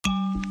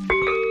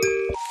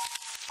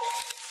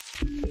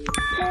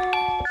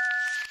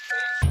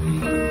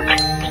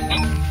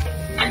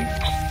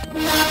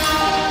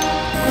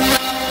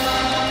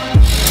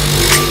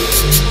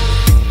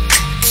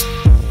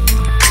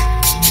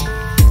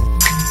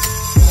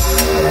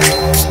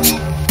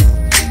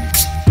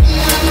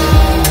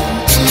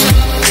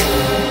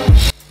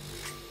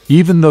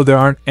Even though there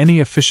aren't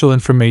any official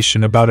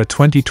information about a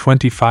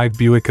 2025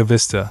 Buick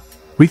Avista,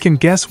 we can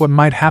guess what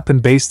might happen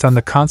based on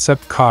the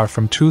concept car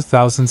from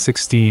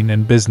 2016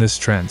 and business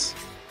trends.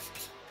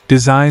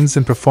 Designs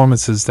and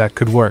performances that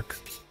could work.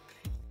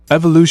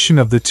 Evolution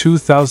of the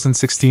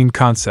 2016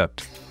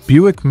 concept.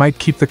 Buick might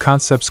keep the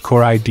concept's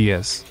core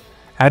ideas,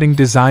 adding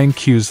design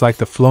cues like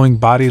the flowing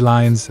body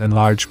lines and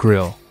large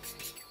grille.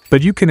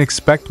 But you can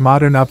expect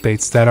modern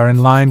updates that are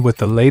in line with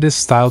the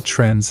latest style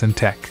trends and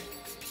tech.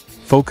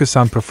 Focus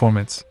on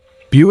performance.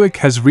 Buick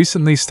has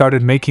recently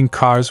started making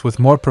cars with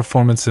more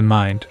performance in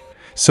mind,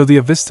 so the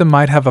Avista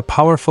might have a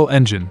powerful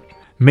engine,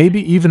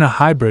 maybe even a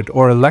hybrid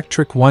or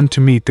electric one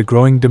to meet the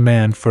growing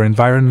demand for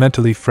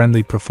environmentally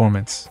friendly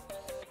performance.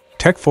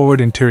 Tech-forward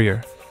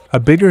interior. A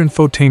bigger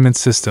infotainment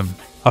system,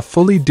 a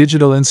fully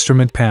digital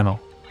instrument panel,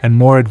 and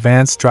more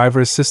advanced driver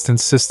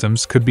assistance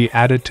systems could be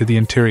added to the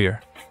interior.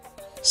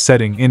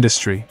 Setting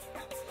industry.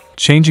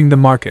 Changing the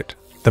market.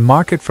 The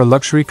market for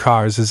luxury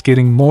cars is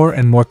getting more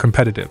and more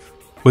competitive,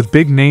 with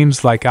big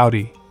names like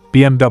Audi,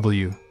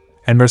 BMW,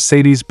 and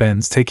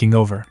Mercedes-Benz taking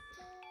over.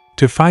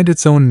 To find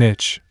its own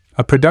niche,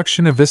 a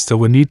production Avista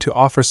would need to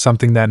offer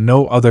something that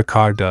no other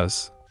car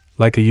does,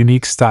 like a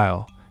unique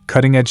style,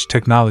 cutting-edge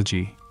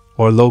technology,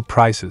 or low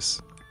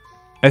prices.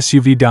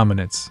 SUV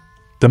dominance.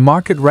 The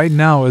market right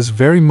now is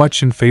very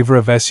much in favor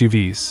of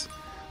SUVs,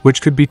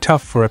 which could be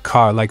tough for a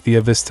car like the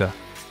Avista.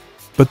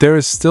 But there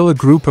is still a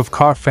group of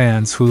car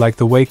fans who like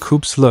the way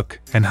coupes look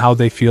and how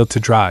they feel to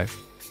drive.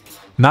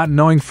 Not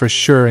knowing for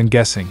sure and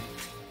guessing.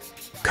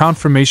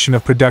 Confirmation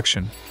of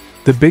production.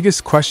 The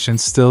biggest question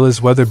still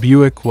is whether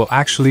Buick will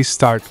actually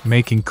start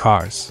making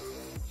cars.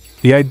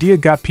 The idea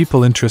got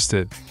people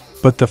interested,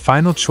 but the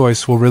final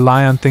choice will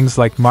rely on things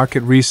like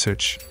market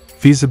research,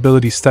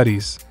 feasibility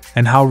studies,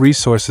 and how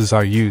resources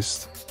are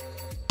used.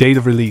 Date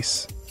of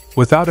release.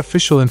 Without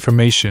official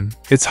information,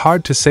 it's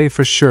hard to say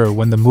for sure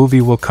when the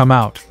movie will come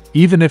out,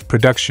 even if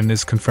production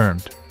is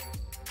confirmed.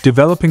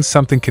 Developing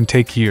something can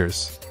take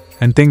years,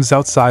 and things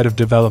outside of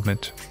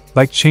development,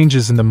 like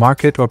changes in the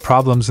market or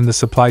problems in the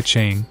supply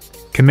chain,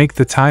 can make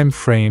the time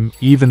frame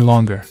even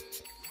longer.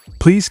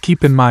 Please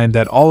keep in mind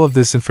that all of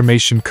this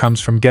information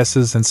comes from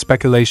guesses and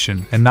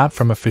speculation and not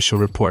from official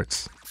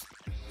reports.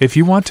 If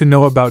you want to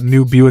know about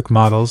new Buick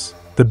models,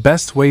 the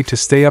best way to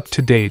stay up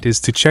to date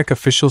is to check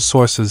official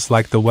sources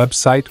like the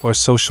website or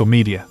social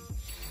media.